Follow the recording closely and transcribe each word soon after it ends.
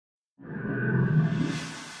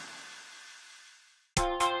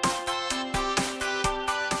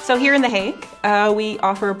So here in The Hague, we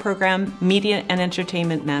offer a program, Media and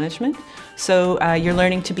Entertainment Management. So you're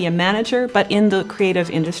learning to be a manager, but in the creative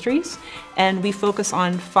industries. And we focus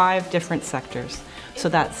on 5 different sectors. So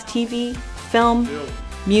that's TV, film,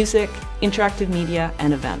 music, interactive media,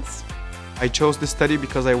 and events. I chose this study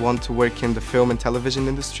because I want to work in the film and television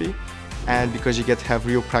industry, and because you get to have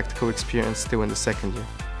real practical experience still in the second year.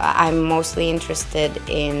 I'm mostly interested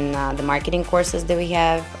in the marketing courses that we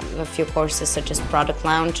have. A few courses such as product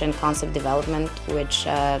launch and concept development, which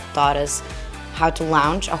taught us how to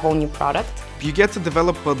launch a whole new product. You get to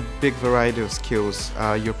develop a big variety of skills.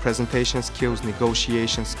 Your presentation skills,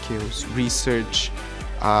 negotiation skills, research,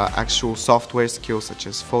 actual software skills such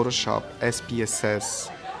as Photoshop, SPSS,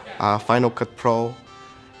 Final Cut Pro,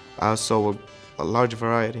 so a large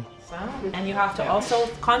variety. And you have to also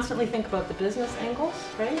constantly think about the business angles,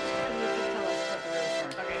 right?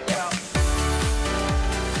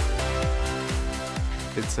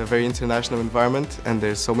 It's a very international environment and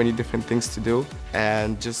there's so many different things to do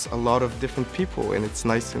and just a lot of different people, and it's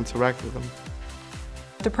nice to interact with them.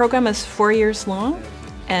 The program is 4 years long,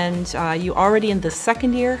 and you already in the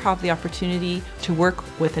second year have the opportunity to work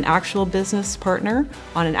with an actual business partner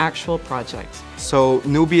on an actual project. So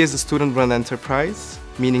Newbie is a student-run enterprise,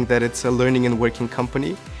 meaning that it's a learning and working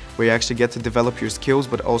company where you actually get to develop your skills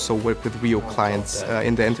but also work with real clients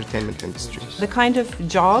in the entertainment industry. The kind of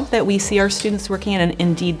job that we see our students working in, and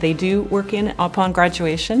indeed they do work in upon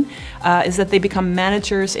graduation, is that they become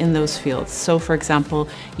managers in those fields. So for example,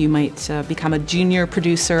 you might become a junior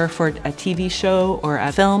producer for a TV show or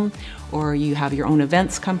a film, or you have your own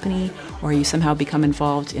events company, or you somehow become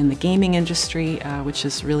involved in the gaming industry, which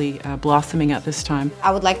is really blossoming at this time.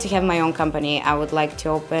 I would like to have my own company. I would like to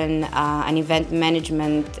open an event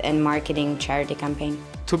management and marketing charity campaign.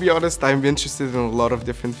 To be honest, I'm interested in a lot of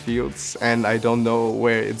different fields and I don't know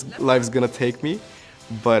where life's gonna take me,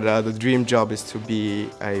 but the dream job is to be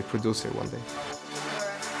a producer one day.